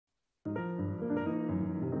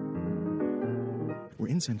We're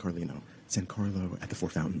in San Carlo at the Four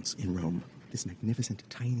Fountains in Rome. This magnificent,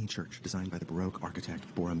 tiny church designed by the Baroque architect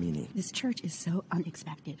Borromini. This church is so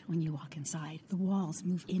unexpected when you walk inside. The walls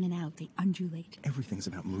move in and out, they undulate. Everything's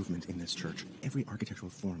about movement in this church. Every architectural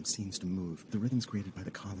form seems to move. The rhythms created by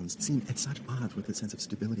the columns seem at such odds with the sense of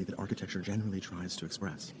stability that architecture generally tries to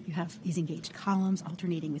express. You have these engaged columns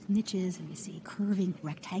alternating with niches, and you see curving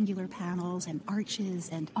rectangular panels and arches,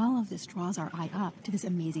 and all of this draws our eye up to this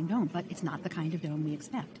amazing dome. But it's not the kind of dome we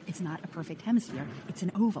expect. It's not a perfect hemisphere. It's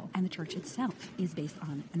an oval, and the church itself is based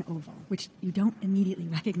on an oval, which you don't immediately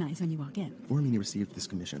recognize when you walk in. Borromini received this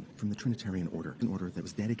commission from the Trinitarian order, an order that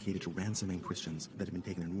was dedicated to ransoming Christians that had been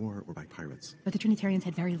taken in war or by pirates. But the Trinitarians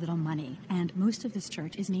had very little money, and most of this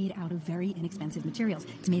church is made out of very inexpensive materials.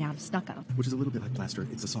 It's made out of stucco, which is a little bit like plaster.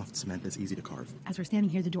 It's a soft cement that's easy to carve. As we're standing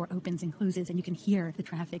here, the door opens and closes, and you can hear the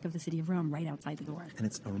traffic of the city of Rome right outside the door. And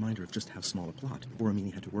it's a reminder of just how small a plot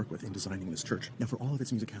Borromini had to work with in designing this church. Now, for all of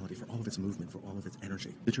its musicality, for all of its movement, for all of its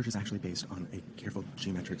energy, the church is actually based on a careful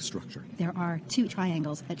geometric structure. There are two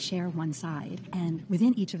triangles that share one side, and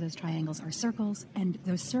within each of those triangles are circles, and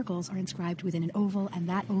those circles are inscribed within an oval, and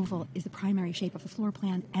that oval is the primary shape of the floor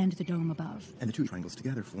plan and the dome above. And the two triangles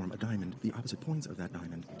together form a diamond. The opposite points of that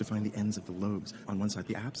diamond define the ends of the lobes, on one side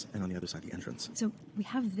the apse, and on the other side the entrance. So we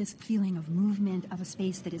have this feeling of movement, of a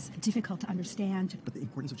space that is difficult to understand. But the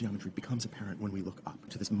importance of geometry becomes apparent when we look up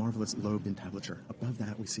to this marvelous lobed entablature. Above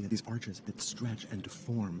that, we see these arches that stretch and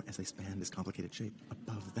deform as they span this complicated shape.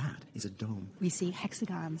 Above that is a dome. We see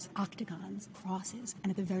hexagons, octagons, crosses,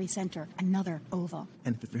 and at the very center, another oval.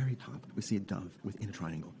 And at the very top, we see a dove within a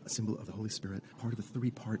triangle, a symbol of the Holy Spirit, part of the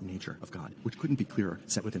three-part nature of God, which couldn't be clearer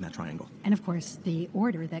set within that triangle. And of course, the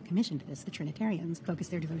order that commissioned this, the Trinitarians,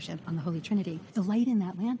 focused their devotion on the Holy Trinity. The light in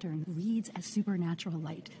that lantern reads as supernatural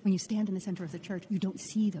light. When you stand in the center of the church, you don't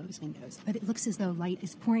see those windows, but it looks as though light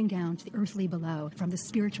is pouring down to the earthly below from the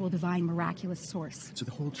spiritual, divine, miraculous source. So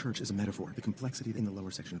the whole church is a metaphor, the complexity in the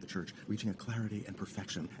lower section of the church, reaching a clarity and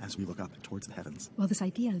perfection as we look up towards the heavens. Well, this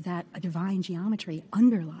idea that a divine geometry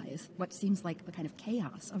underlies what seems like the kind of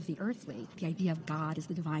chaos of the earthly, the idea of God as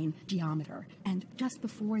the divine geometer. And just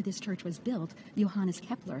before this church was built, Johannes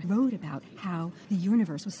Kepler wrote about how the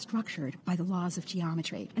universe was structured by the laws of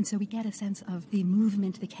geometry. And so we get a sense of the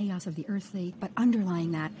movement, the chaos of the earthly, but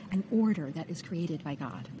underlying that, an order that is created by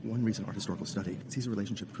God. One recent art historical study sees a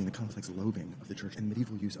relationship between the complex lobing of the church and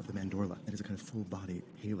medieval use of the mandorla, that is a kind of full-body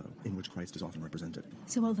halo in which Christ is often represented.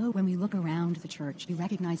 So although when we look around the church, we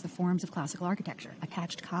recognize the forms of classical architecture,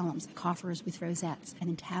 attached columns, coffers with rosettes, an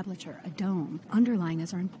entablature, a dome, underlying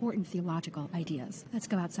this are important theological ideas. Let's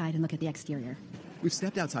go outside and look at the exterior. We've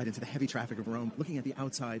stepped outside into the heavy traffic of Rome, looking at the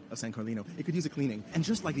outside of San Carlino. It could use a cleaning. And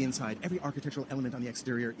just like the inside, every architectural element on the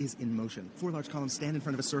exterior is in motion. Four large columns stand in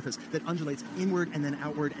front of a surface that undulates inward and then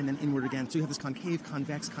outward and then inward again. So you have this concave,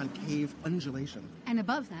 convex, concave undulation. And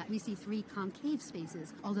above that, we see three concave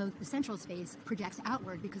spaces, although the central space projects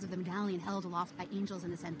outward because of the medallion held aloft by angels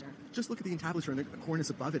in the center. Just look at the entablature and the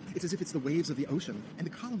cornice above it. It's as if it's the waves of the ocean. And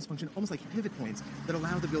the columns function almost like pivot points that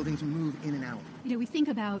allow the building to move in and out. You know, we think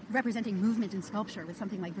about representing movement in sculpture with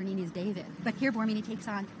something like Bernini's David, but here Borromini takes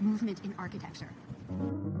on movement in architecture.